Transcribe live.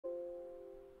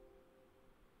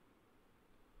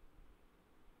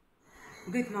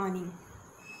Good morning.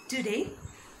 Today,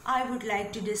 I would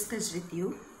like to discuss with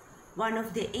you one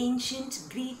of the ancient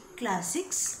Greek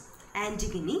classics,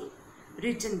 Antigone,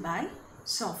 written by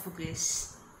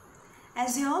Sophocles.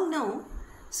 As you all know,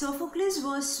 Sophocles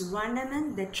was one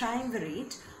among the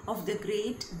triumvirate of the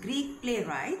great Greek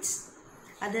playwrights,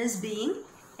 others being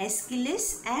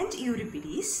Aeschylus and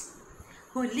Euripides,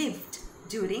 who lived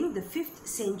during the 5th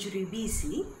century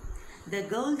BC, the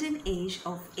golden age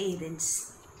of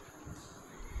Athens.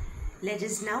 Let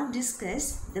us now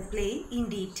discuss the play in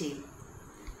detail.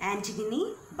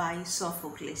 Antigone by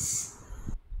Sophocles.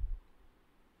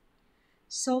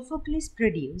 Sophocles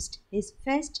produced his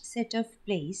first set of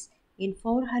plays in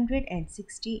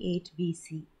 468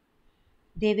 BC.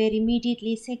 They were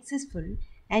immediately successful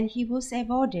and he was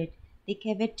awarded the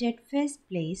coveted first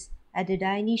place at the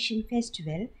Dionysian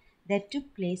festival that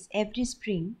took place every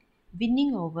spring,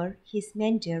 winning over his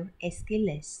mentor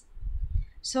Aeschylus.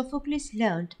 Sophocles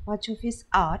learned much of his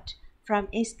art from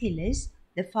Aeschylus,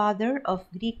 the father of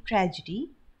Greek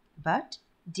tragedy, but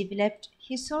developed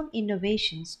his own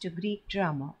innovations to Greek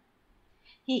drama.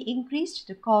 He increased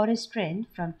the chorus strength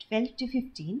from 12 to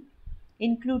 15,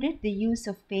 included the use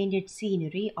of painted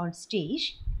scenery on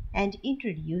stage, and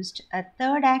introduced a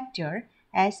third actor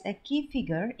as a key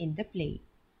figure in the play.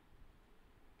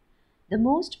 The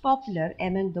most popular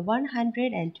among the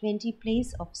 120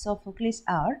 plays of Sophocles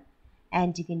are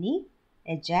Antigone,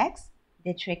 Ajax,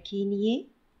 the Trachiniae,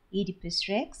 Oedipus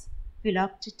Rex,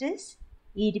 Philoctetus,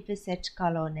 Oedipus at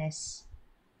Colonus.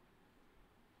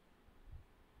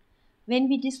 When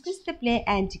we discuss the play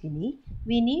Antigone,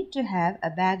 we need to have a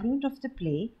background of the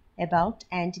play about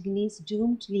Antigone's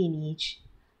doomed lineage.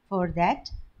 For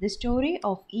that, the story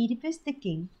of Oedipus the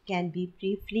king can be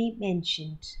briefly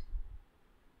mentioned.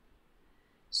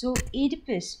 So,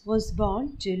 Oedipus was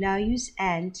born to Laius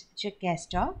and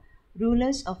Jocasta,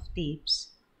 rulers of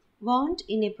Thebes. Warned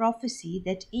in a prophecy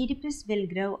that Oedipus will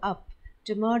grow up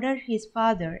to murder his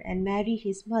father and marry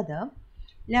his mother,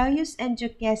 Laius and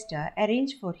Jocasta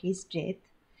arrange for his death,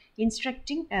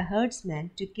 instructing a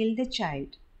herdsman to kill the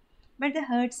child. But the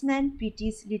herdsman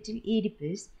pities little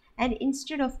Oedipus and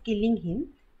instead of killing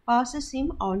him, passes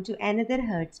him on to another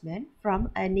herdsman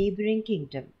from a neighboring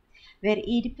kingdom, where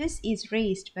Oedipus is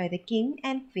raised by the king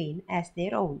and queen as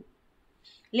their own.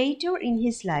 Later in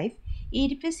his life,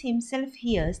 Oedipus himself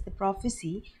hears the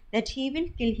prophecy that he will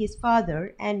kill his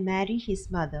father and marry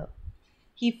his mother.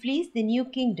 He flees the new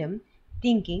kingdom,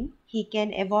 thinking he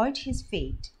can avoid his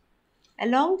fate.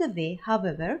 Along the way,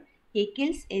 however, he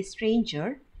kills a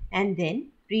stranger and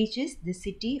then reaches the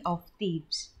city of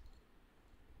Thebes.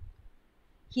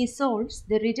 He solves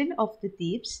the riddle of the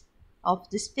thieves, of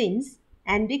the sphinx,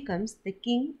 and becomes the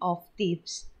king of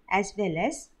Thebes, as well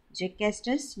as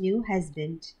Jocasta's new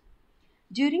husband.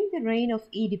 During the reign of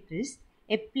Oedipus,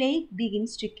 a plague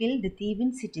begins to kill the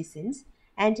Theban citizens,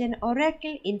 and an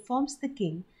oracle informs the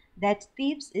king that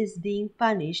Thebes is being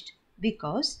punished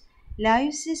because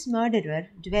Laius's murderer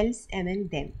dwells among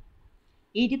them.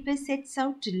 Oedipus sets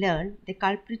out to learn the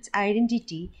culprit's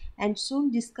identity and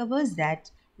soon discovers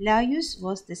that Laius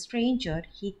was the stranger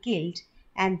he killed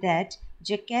and that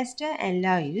Jocasta and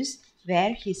Laius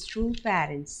were his true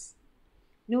parents.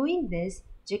 Knowing this,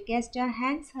 Jocasta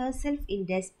hangs herself in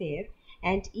despair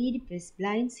and Oedipus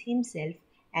blinds himself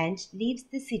and leaves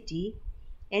the city,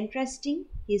 entrusting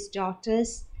his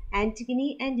daughters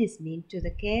Antigone and Ismene to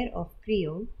the care of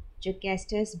Creon,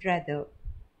 Jocasta's brother.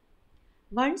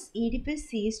 Once Oedipus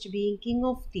ceased being king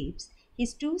of Thebes,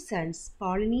 his two sons,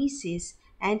 Polynices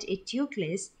and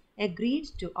Eteocles, agreed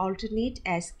to alternate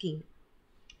as king.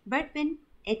 But when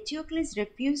Eteocles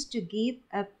refused to give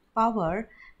up power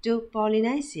to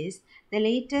Polynices, the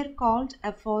latter called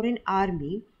a foreign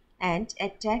army and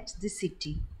attacked the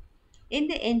city. In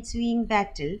the ensuing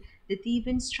battle, the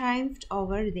Thebans triumphed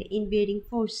over the invading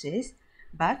forces,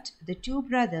 but the two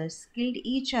brothers killed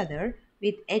each other,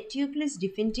 with Eteocles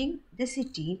defending the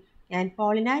city and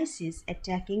Polynices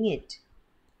attacking it.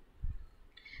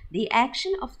 The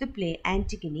action of the play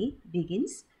Antigone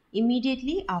begins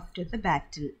immediately after the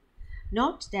battle.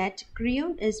 Note that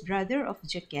Creon is brother of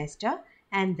Jocasta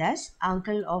and thus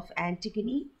uncle of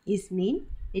Antigone, Ismene,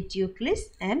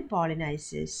 Eteocles, and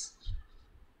Polynices.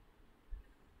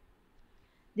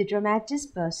 The dramatis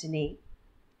personae: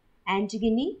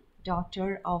 Antigone,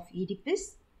 daughter of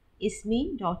Oedipus;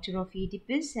 Ismene, daughter of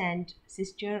Oedipus and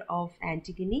sister of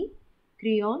Antigone;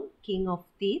 Creon, king of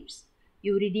Thebes;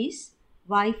 Eurydice,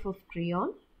 wife of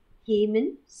Creon;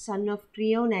 Haemon, son of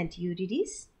Creon and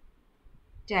Eurydice;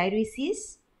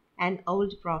 Tiresias, an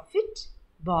old prophet;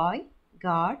 boy,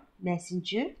 guard,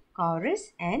 messenger,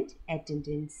 chorus, and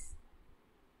attendants.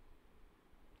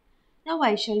 Now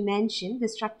I shall mention the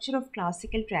structure of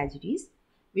classical tragedies,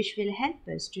 which will help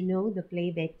us to know the play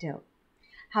better.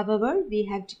 However, we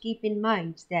have to keep in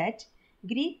mind that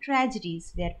Greek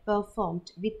tragedies were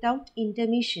performed without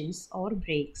intermissions or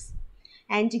breaks.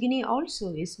 Antigone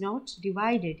also is not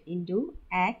divided into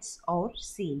acts or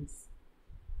scenes.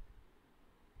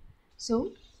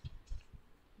 So,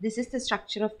 this is the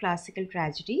structure of classical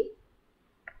tragedy.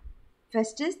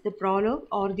 First is the prologue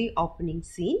or the opening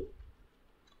scene.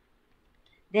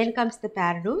 Then comes the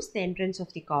parados, the entrance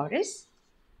of the chorus.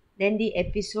 Then the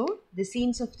episode, the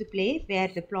scenes of the play where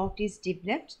the plot is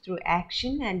developed through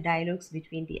action and dialogues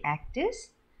between the actors.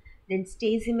 Then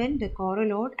stasimen, the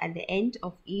chorologue at the end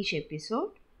of each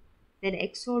episode. Then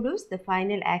exodus, the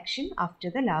final action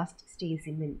after the last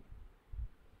stasimen.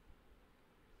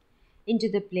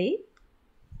 Into the play,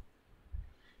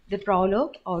 the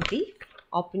prologue or the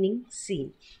opening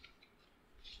scene.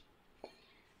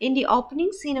 In the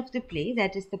opening scene of the play,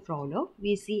 that is the prologue,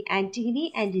 we see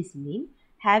Antigone and Ismene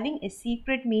having a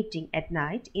secret meeting at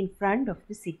night in front of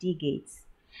the city gates.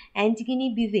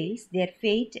 Antigone bewails their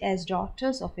fate as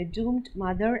daughters of a doomed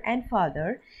mother and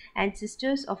father and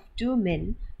sisters of two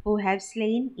men who have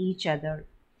slain each other.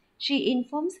 She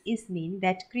informs Ismene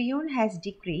that Creon has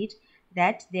decreed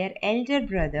that their elder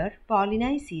brother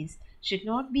Polynices should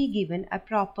not be given a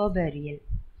proper burial.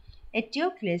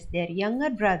 Eteocles, their younger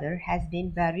brother, has been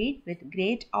buried with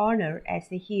great honor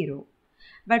as a hero,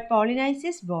 but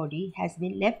Polynices' body has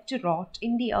been left to rot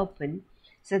in the open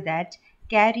so that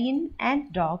carrion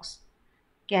and dogs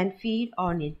can feed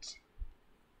on it.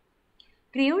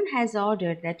 Creon has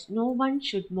ordered that no one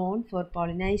should mourn for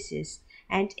Polynices,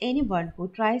 and anyone who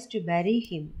tries to bury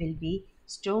him will be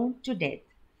stoned to death.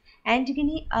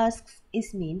 Antigone asks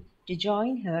Ismene to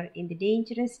join her in the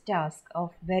dangerous task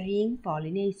of burying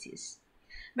Polynices.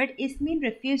 But Ismene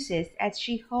refuses as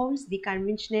she holds the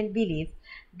conventional belief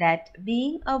that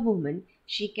being a woman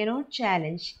she cannot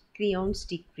challenge Creon's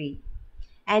decree.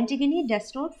 Antigone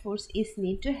does not force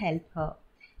Ismene to help her.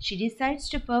 She decides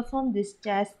to perform this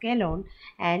task alone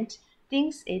and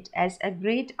thinks it as a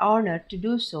great honor to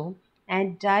do so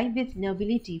and die with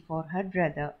nobility for her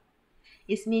brother.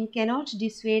 Ismene cannot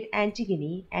dissuade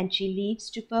Antigone and she leaves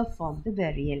to perform the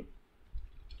burial.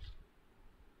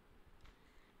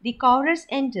 The chorus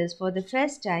enters for the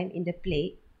first time in the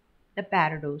play, the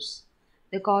parados,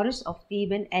 the chorus of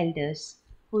Theban elders,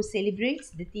 who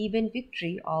celebrates the Theban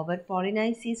victory over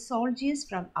Polynices' soldiers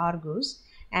from Argos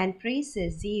and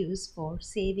praises Zeus for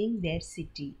saving their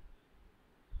city.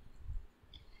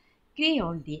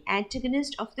 Creon, the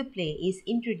antagonist of the play, is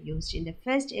introduced in the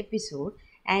first episode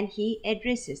and he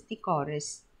addresses the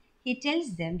chorus. He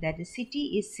tells them that the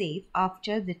city is safe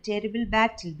after the terrible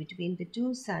battle between the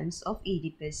two sons of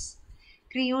Oedipus.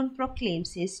 Creon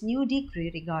proclaims his new decree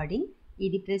regarding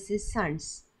Oedipus's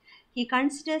sons. He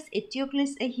considers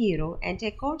Eteocles a hero and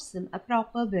accords him a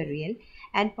proper burial,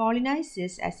 and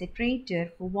Polynices as a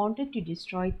traitor who wanted to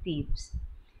destroy Thebes.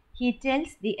 He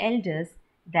tells the elders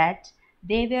that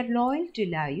they were loyal to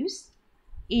Laius,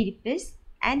 Oedipus,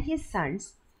 and his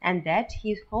sons, and that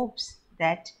he hopes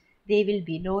that they will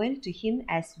be loyal to him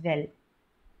as well.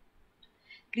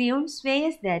 Creon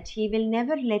swears that he will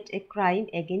never let a crime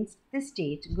against the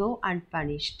state go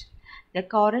unpunished. The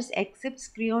chorus accepts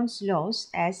Creon's laws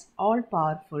as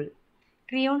all-powerful.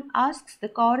 Creon asks the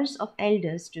chorus of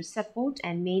elders to support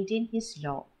and maintain his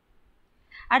law.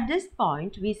 At this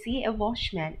point, we see a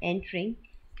watchman entering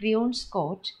Creon's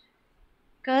court,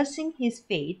 cursing his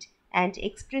fate and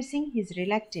expressing his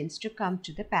reluctance to come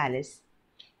to the palace.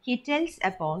 He tells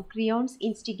upon Creon's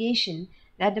instigation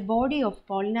that the body of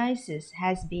Polynices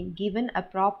has been given a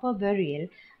proper burial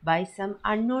by some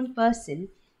unknown person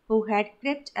who had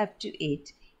crept up to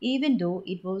it, even though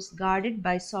it was guarded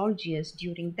by soldiers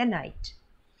during the night.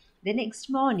 The next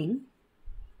morning,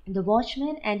 the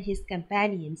watchman and his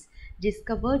companions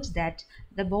discovered that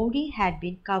the body had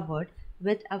been covered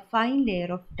with a fine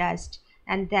layer of dust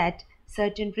and that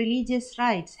certain religious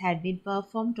rites had been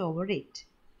performed over it.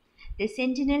 The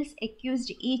sentinels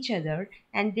accused each other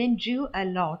and then drew a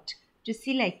lot to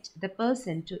select the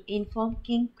person to inform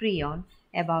King Creon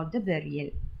about the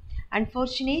burial.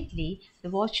 Unfortunately, the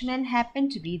watchman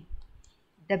happened to be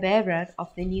the bearer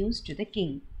of the news to the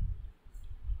king.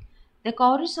 The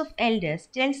chorus of elders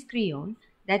tells Creon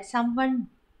that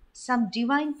some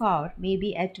divine power may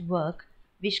be at work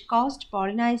which caused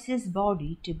Polynices'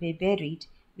 body to be buried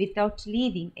without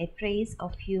leaving a trace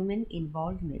of human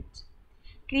involvement.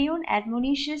 Creon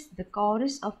admonishes the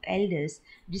chorus of elders,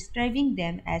 describing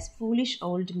them as foolish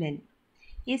old men.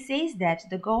 He says that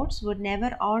the gods would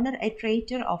never honor a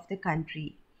traitor of the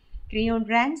country. Creon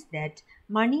rants that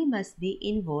money must be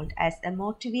involved as a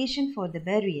motivation for the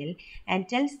burial and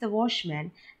tells the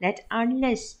watchman that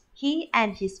unless he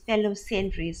and his fellow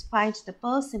sentries find the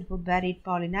person who buried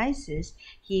Polynices,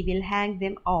 he will hang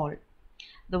them all.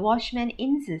 The watchman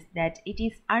insists that it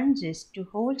is unjust to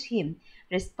hold him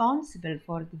responsible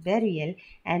for the burial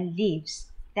and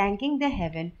leaves, thanking the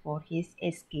heaven for his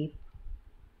escape.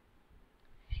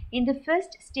 In the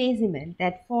first stasimen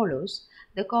that follows,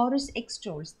 the chorus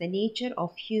extols the nature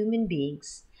of human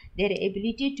beings, their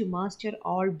ability to master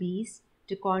all beasts,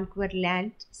 to conquer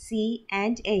land, sea,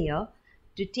 and air,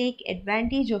 to take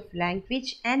advantage of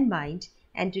language and mind,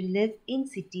 and to live in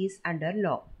cities under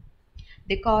law.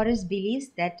 The chorus believes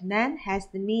that man has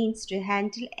the means to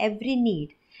handle every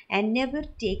need and never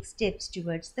take steps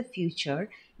towards the future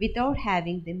without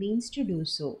having the means to do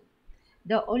so.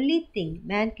 The only thing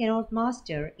man cannot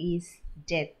master is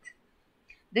death.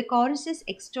 The chorus's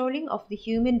extolling of the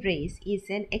human race is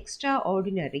an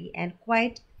extraordinary and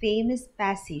quite famous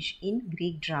passage in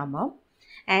Greek drama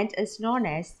and is known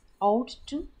as Ode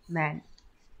to Man.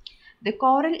 The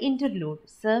choral interlude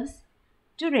serves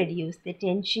to reduce the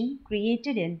tension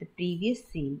created in the previous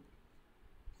scene.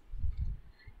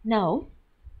 Now,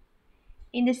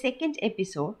 in the second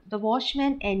episode, the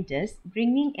watchman enters,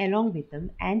 bringing along with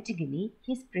him Antigone,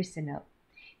 his prisoner.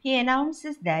 He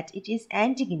announces that it is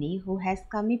Antigone who has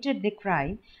committed the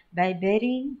crime by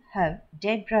burying her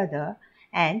dead brother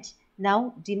and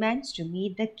now demands to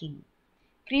meet the king.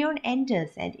 Creon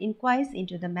enters and inquires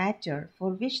into the matter,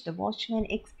 for which the watchman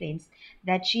explains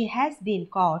that she has been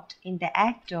caught in the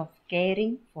act of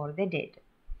caring for the dead.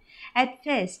 At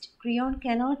first, Creon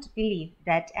cannot believe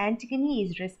that Antigone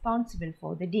is responsible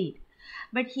for the deed,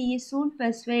 but he is soon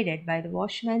persuaded by the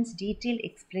watchman's detailed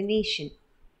explanation.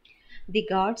 The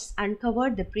guards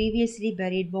uncovered the previously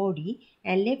buried body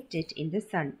and left it in the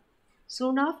sun.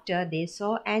 Soon after, they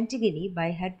saw Antigone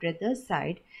by her brother's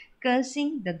side,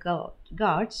 cursing the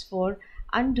guards for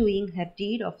undoing her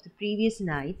deed of the previous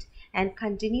night and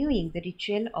continuing the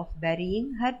ritual of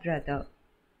burying her brother.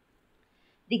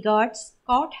 The guards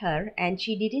caught her and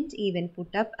she didn't even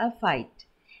put up a fight.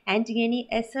 Antigone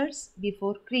asserts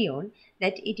before Creon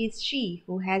that it is she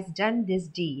who has done this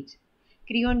deed.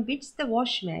 Creon bids the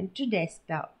watchman to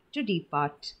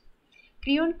depart.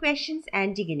 Creon questions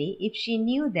Antigone if she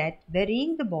knew that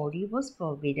burying the body was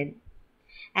forbidden.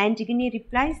 Antigone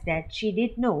replies that she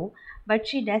did know, but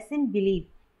she doesn't believe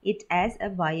it as a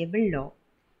viable law.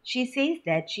 She says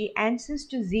that she answers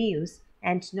to Zeus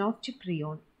and not to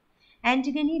Creon.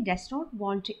 Antigone does not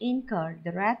want to incur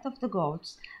the wrath of the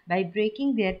gods by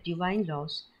breaking their divine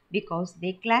laws because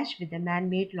they clash with the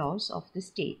man-made laws of the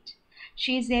state.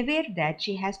 She is aware that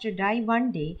she has to die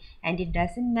one day and it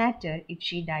doesn't matter if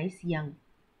she dies young.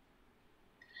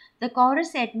 The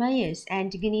chorus admires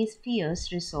Antigone's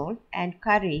fierce resolve and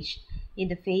courage in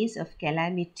the face of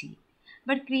calamity.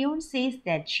 But Creon says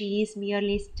that she is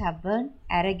merely stubborn,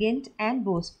 arrogant, and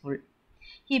boastful.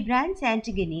 He brands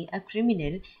Antigone a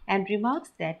criminal and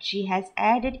remarks that she has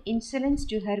added insolence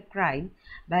to her crime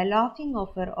by laughing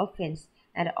off her offense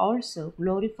and also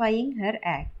glorifying her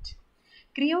act.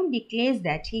 Creon declares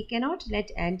that he cannot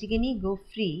let Antigone go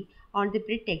free on the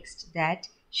pretext that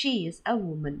she is a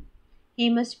woman. He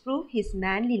must prove his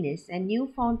manliness and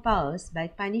newfound powers by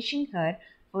punishing her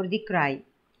for the crime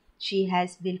she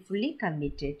has wilfully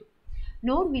committed.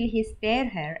 Nor will he spare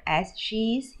her as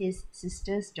she is his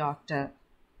sister's daughter.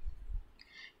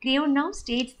 Creon now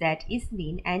states that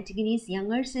Ismene, Antigone's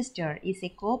younger sister, is a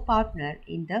co-partner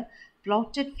in the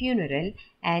plotted funeral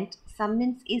and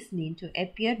summons Ismene to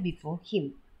appear before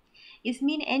him.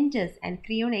 Ismene enters and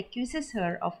Creon accuses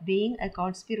her of being a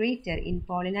conspirator in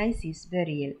Polynices'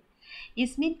 burial.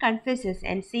 Ismene confesses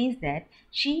and says that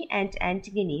she and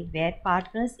Antigone were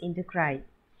partners in the crime.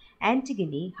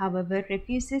 Antigone, however,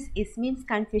 refuses Ismene's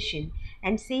confession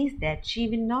and says that she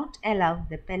will not allow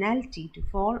the penalty to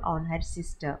fall on her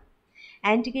sister.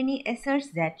 Antigone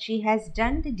asserts that she has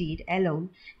done the deed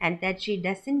alone and that she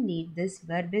doesn't need this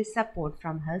verbal support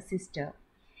from her sister.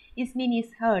 Ismene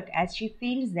is hurt as she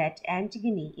feels that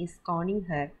Antigone is scorning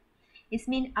her.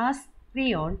 Ismene asks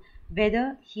Creon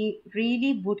whether he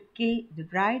really would kill the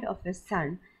bride of his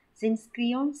son, since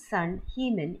Creon's son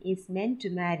Haemon is meant to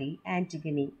marry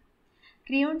Antigone.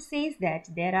 Creon says that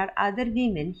there are other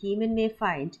women Haemon may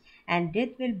find, and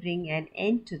death will bring an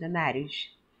end to the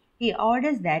marriage. He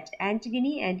orders that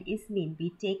Antigone and Ismene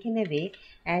be taken away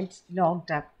and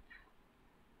locked up.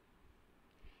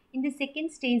 In the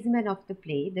second stasimen of the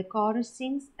play, the chorus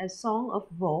sings a song of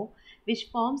woe which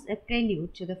forms a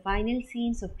prelude to the final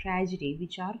scenes of tragedy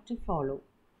which are to follow.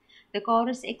 The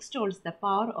chorus extols the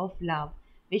power of love,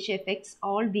 which affects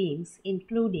all beings,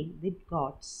 including the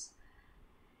gods.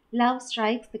 Love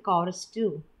strikes the chorus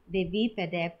too. They weep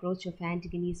at the approach of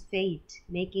Antigone's fate,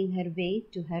 making her way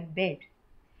to her bed.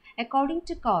 According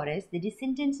to chorus, the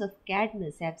descendants of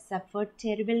Cadmus have suffered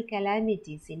terrible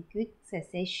calamities in quick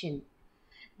succession.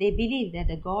 They believe that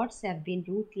the gods have been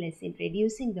ruthless in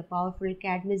reducing the powerful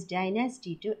Cadmus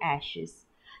dynasty to ashes.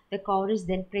 The chorus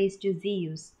then prays to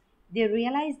Zeus. They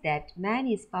realize that man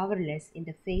is powerless in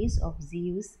the face of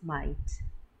Zeus' might.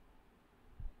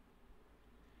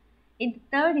 In the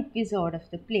third episode of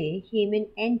the play, Haman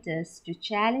enters to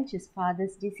challenge his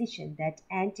father's decision that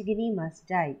Antigone must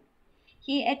die.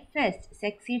 He at first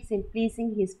succeeds in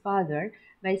pleasing his father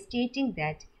by stating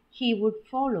that he would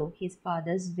follow his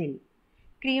father's will.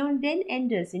 Creon then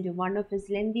enters into one of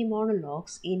his lengthy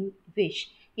monologues in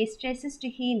which he stresses to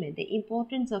Haman the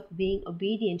importance of being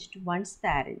obedient to one's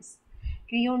parents.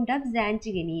 Creon dubs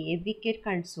Antigone a wicked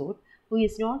consort who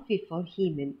is not fit for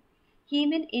Haman.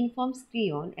 Haman informs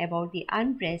Creon about the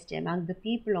unrest among the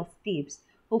people of Thebes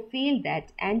who feel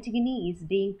that Antigone is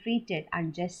being treated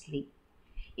unjustly.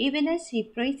 Even as he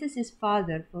praises his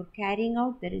father for carrying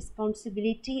out the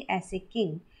responsibility as a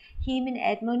king, Haman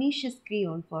admonishes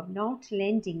Creon for not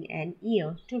lending an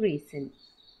ear to reason.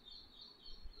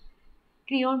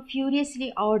 Creon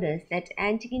furiously orders that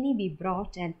Antigone be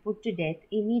brought and put to death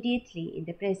immediately in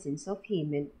the presence of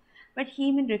Haman, but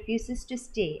Haman refuses to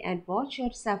stay and watch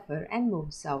her suffer and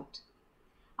moves out.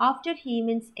 After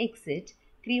Haman's exit,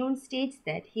 Creon states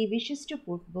that he wishes to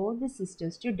put both the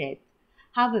sisters to death.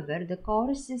 However, the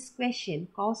chorus's question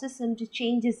causes him to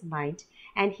change his mind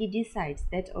and he decides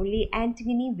that only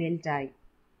Antigone will die.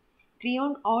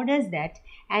 Creon orders that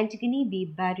Antigone be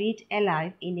buried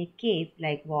alive in a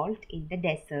cave-like vault in the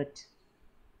desert.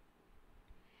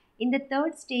 In the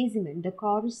third stanza, the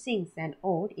chorus sings an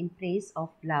ode in praise of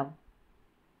love.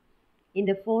 In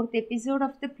the fourth episode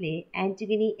of the play,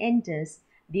 Antigone enters,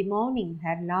 bemoaning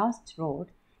her last road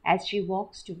as she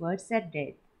walks towards her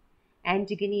death.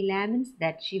 Antigone laments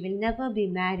that she will never be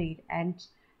married and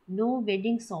no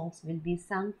wedding songs will be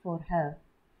sung for her.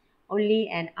 Only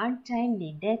an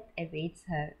untimely death awaits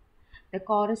her. The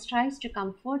chorus tries to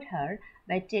comfort her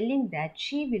by telling that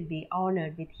she will be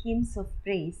honored with hymns of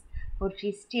praise, for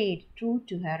she stayed true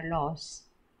to her laws.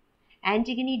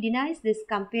 Antigone denies this,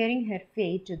 comparing her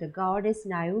fate to the goddess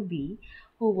Niobe,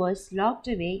 who was locked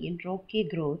away in rocky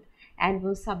growth and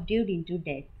was subdued into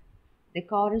death. The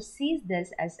chorus sees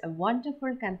this as a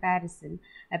wonderful comparison,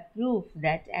 a proof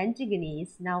that Antigone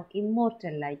is now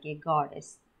immortal like a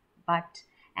goddess. But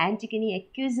Antigone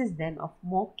accuses them of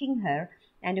mocking her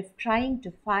and of trying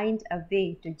to find a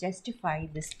way to justify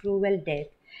this cruel death,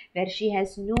 where she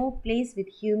has no place with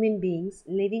human beings,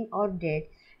 living or dead,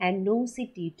 and no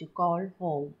city to call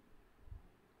home.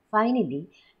 Finally,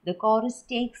 the chorus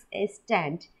takes a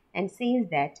stand and says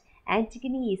that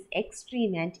Antigone is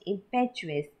extreme and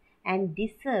impetuous and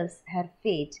deserves her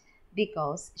fate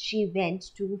because she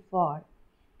went too far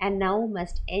and now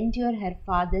must endure her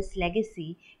father's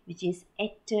legacy, which is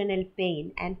eternal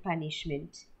pain and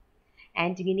punishment.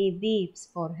 Antigone weeps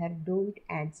for her doomed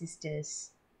ancestors.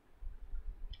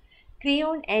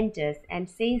 Creon enters and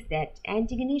says that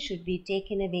Antigone should be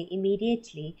taken away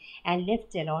immediately and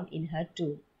left alone in her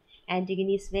tomb.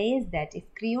 Antigone swears that if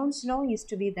Creon's law is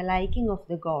to be the liking of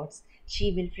the gods,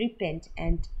 she will repent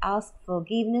and ask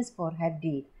forgiveness for her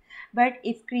deed. But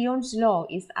if Creon's law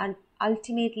is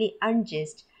ultimately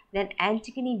unjust, then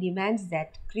Antigone demands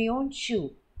that Creon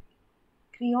too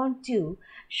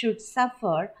should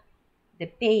suffer the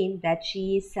pain that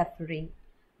she is suffering.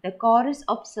 The chorus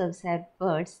observes her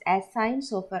words as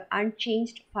signs of her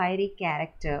unchanged fiery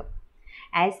character.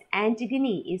 As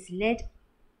Antigone is led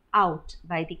out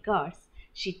by the gods,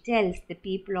 she tells the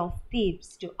people of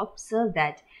Thebes to observe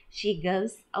that she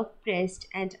goes oppressed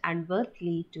and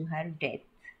unworthily to her death.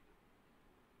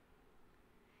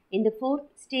 In the fourth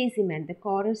stasimen, the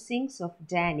chorus sings of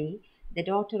Danae, the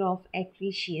daughter of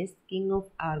Acrisius, king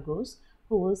of Argos,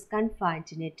 who was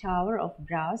confined in a tower of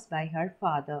brass by her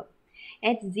father.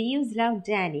 Yet Zeus loved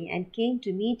Danae and came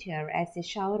to meet her as a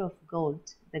shower of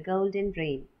gold, the golden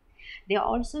rain. They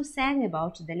also sang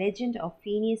about the legend of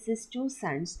Phineus's two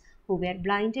sons who were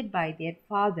blinded by their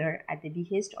father at the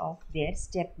behest of their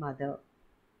stepmother.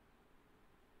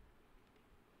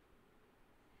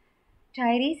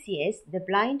 Tiresias, the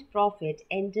blind prophet,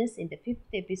 enters in the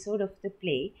fifth episode of the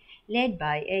play, led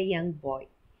by a young boy.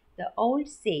 The old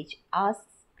sage asks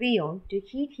Creon to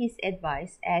heed his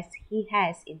advice as he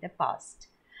has in the past.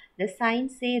 The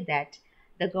signs say that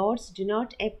the gods do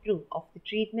not approve of the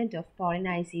treatment of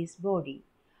Polynices' body.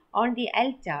 On the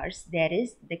altars there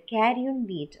is the carrion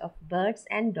meat of birds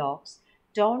and dogs,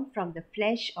 torn from the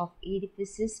flesh of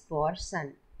Oedipus's poor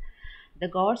son. The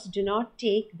gods do not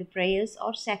take the prayers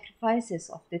or sacrifices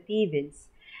of the Thebans,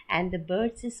 and the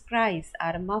birds' cries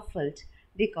are muffled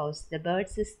because the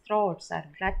birds' throats are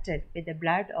glutted with the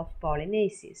blood of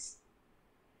Polynices.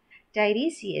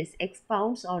 Tiresias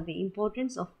expounds on the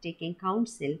importance of taking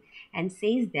counsel and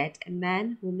says that a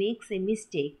man who makes a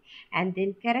mistake and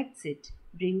then corrects it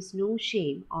brings no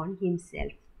shame on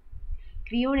himself.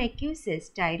 Creon accuses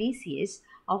Tiresias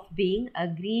of being a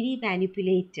greedy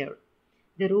manipulator.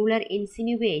 The ruler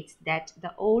insinuates that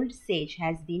the old sage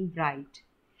has been bribed.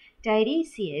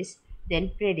 Tiresias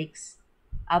then predicts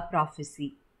a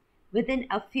prophecy. Within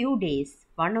a few days,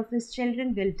 one of his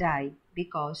children will die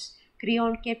because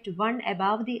Creon kept one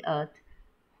above the earth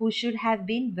who should have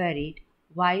been buried,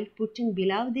 while putting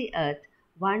below the earth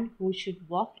one who should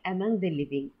walk among the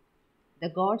living. The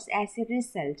gods, as a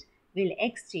result, will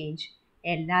exchange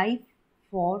a life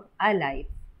for a life,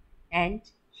 and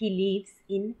he lives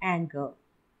in anger.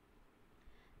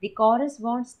 The chorus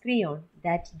warns Creon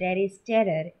that there is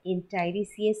terror in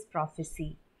Tiresias'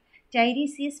 prophecy.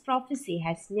 Tiresias' prophecy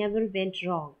has never went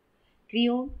wrong.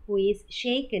 Creon, who is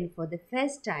shaken for the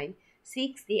first time,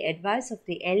 seeks the advice of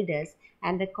the elders,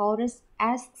 and the chorus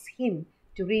asks him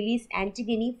to release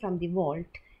Antigone from the vault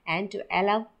and to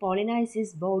allow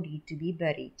Polynices' body to be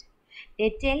buried.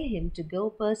 They tell him to go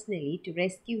personally to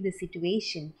rescue the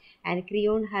situation, and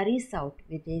Creon hurries out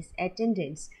with his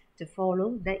attendants to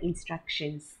follow the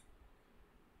instructions.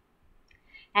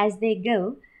 As they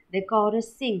go, the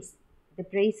chorus sings the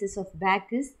praises of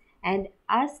Bacchus and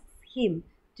asks him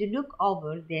to look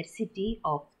over their city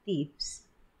of Thebes.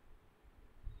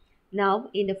 Now,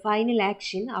 in the final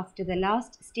action after the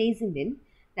last stasimon,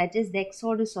 that is the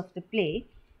exodus of the play,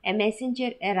 a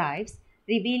messenger arrives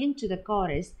revealing to the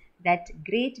chorus that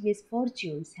great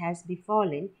misfortunes has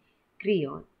befallen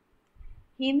Creon.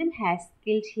 Haman has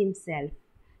killed himself.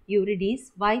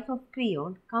 Eurydice, wife of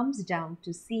Creon, comes down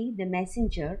to see the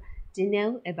messenger to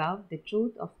know about the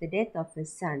truth of the death of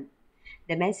his son.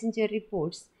 The messenger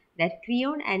reports that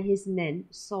Creon and his men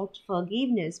sought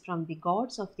forgiveness from the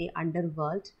gods of the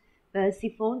underworld,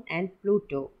 Persephone and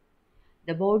Pluto.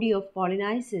 The body of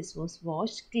Polynices was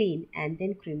washed clean and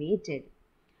then cremated.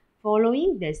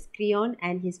 Following this, Creon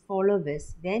and his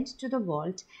followers went to the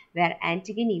vault where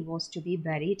Antigone was to be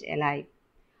buried alive.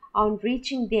 On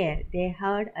reaching there, they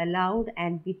heard a loud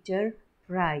and bitter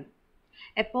cry.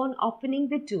 Upon opening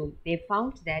the tomb, they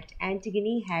found that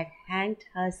Antigone had hanged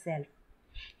herself.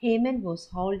 Haman was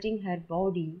holding her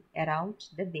body around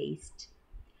the waist.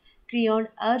 Creon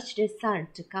urged his son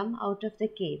to come out of the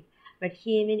cave, but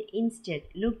Haman instead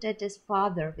looked at his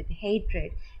father with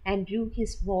hatred and drew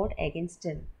his sword against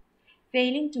him.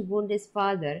 Failing to wound his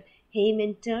father,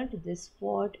 Haman turned the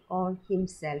sword on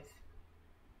himself.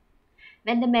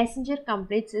 When the messenger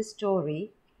completes his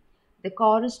story, the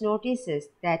chorus notices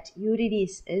that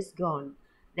Eurydice is gone.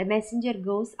 The messenger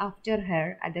goes after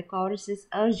her at the chorus's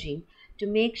urging to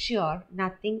make sure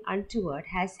nothing untoward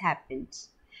has happened.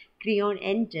 Creon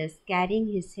enters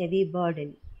carrying his heavy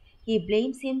burden. He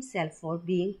blames himself for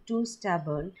being too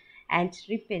stubborn and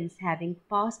repents having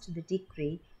passed the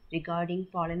decree regarding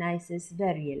Polynices'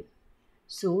 burial.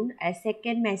 Soon a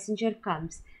second messenger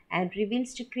comes and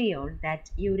reveals to Creon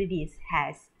that Eurydice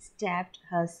has stabbed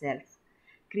herself.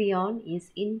 Creon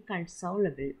is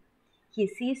inconsolable. He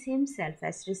sees himself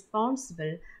as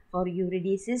responsible for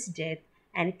Eurydice's death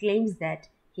and claims that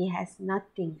he has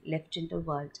nothing left in the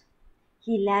world.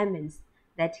 He laments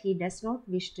that he does not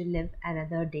wish to live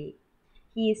another day.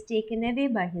 He is taken away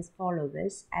by his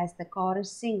followers as the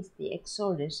chorus sings the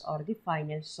exodus or the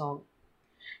final song.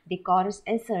 The chorus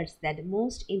asserts that the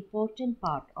most important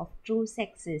part of true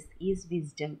success is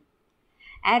wisdom.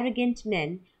 Arrogant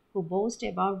men who boast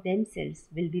about themselves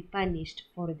will be punished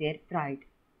for their pride.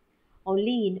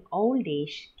 Only in old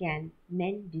age can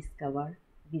men discover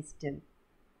wisdom.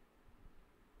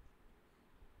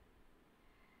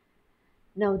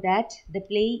 Now that the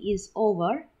play is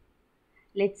over,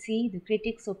 let's see the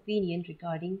critic's opinion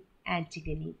regarding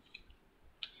Antigone.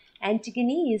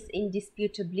 Antigone is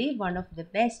indisputably one of the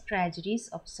best tragedies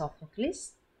of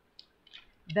Sophocles.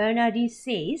 Bernardi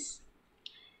says,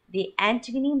 the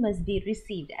Antigone must be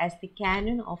received as the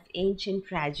canon of ancient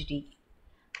tragedy.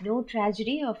 No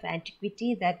tragedy of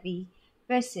antiquity that we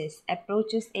possess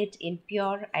approaches it in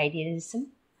pure idealism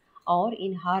or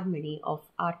in harmony of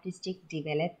artistic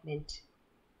development.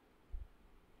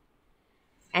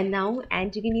 And now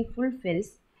Antigone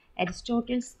fulfills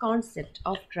Aristotle's concept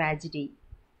of tragedy.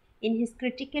 In his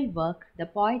critical work, The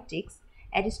Poetics,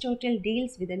 Aristotle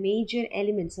deals with the major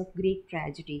elements of Greek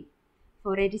tragedy.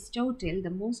 For Aristotle,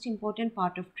 the most important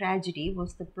part of tragedy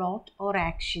was the plot or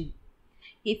action.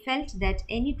 He felt that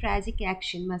any tragic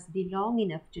action must be long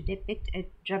enough to depict a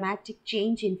dramatic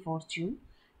change in fortune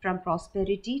from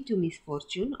prosperity to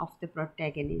misfortune of the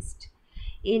protagonist.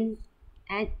 In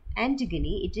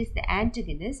Antigone, it is the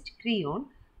antagonist, Creon,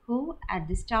 who at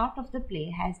the start of the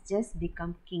play has just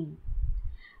become king.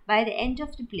 By the end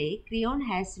of the play, Creon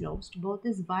has lost both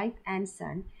his wife and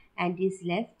son and is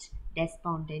left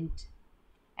despondent.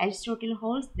 Aristotle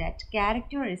holds that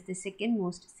character is the second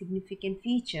most significant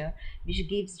feature which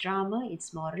gives drama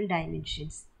its moral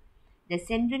dimensions. The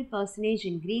central personage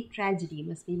in Greek tragedy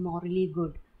must be morally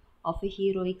good, of a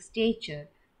heroic stature,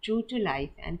 true to life,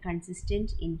 and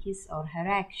consistent in his or her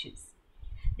actions.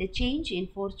 The change in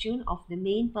fortune of the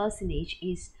main personage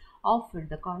is often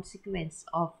the consequence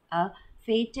of a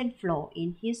fatal flaw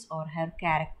in his or her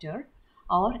character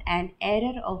or an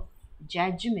error of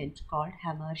judgment called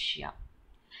hamartia.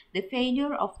 The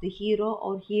failure of the hero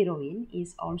or heroine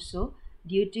is also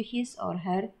due to his or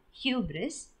her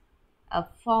hubris, a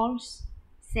false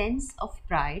sense of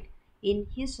pride in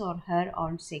his or her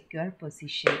own secure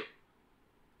position.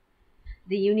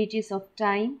 The unities of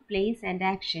time, place, and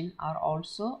action are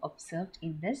also observed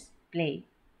in this play.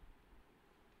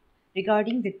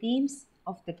 Regarding the themes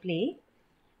of the play,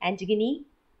 Antigone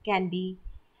can be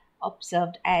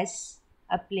observed as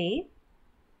a play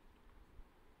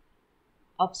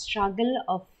of struggle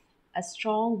of a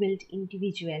strong-willed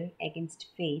individual against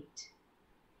fate,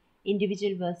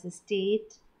 individual versus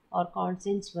state, or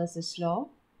conscience versus law,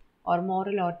 or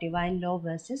moral or divine law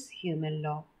versus human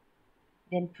law.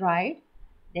 Then pride,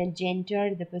 then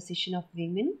gender, the position of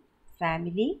women,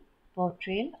 family,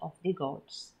 portrayal of the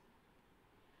gods.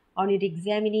 On your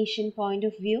examination point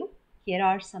of view, here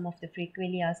are some of the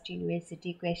frequently asked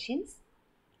university questions.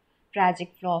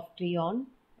 Tragic flaw of Creon,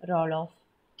 role of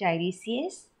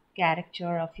Tiresias,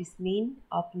 character of his mean,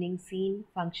 opening scene,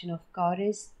 function of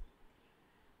chorus.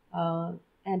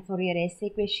 And for your essay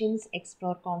questions,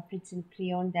 explore conflicts in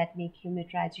Creon that make him a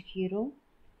tragic hero,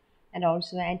 and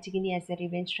also Antigone as a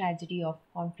revenge tragedy of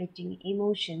conflicting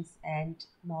emotions and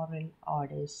moral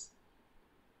orders.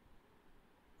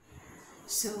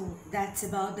 So that's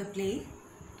about the play,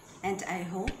 and I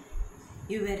hope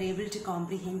you were able to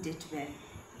comprehend it well.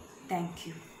 Thank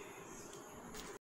you.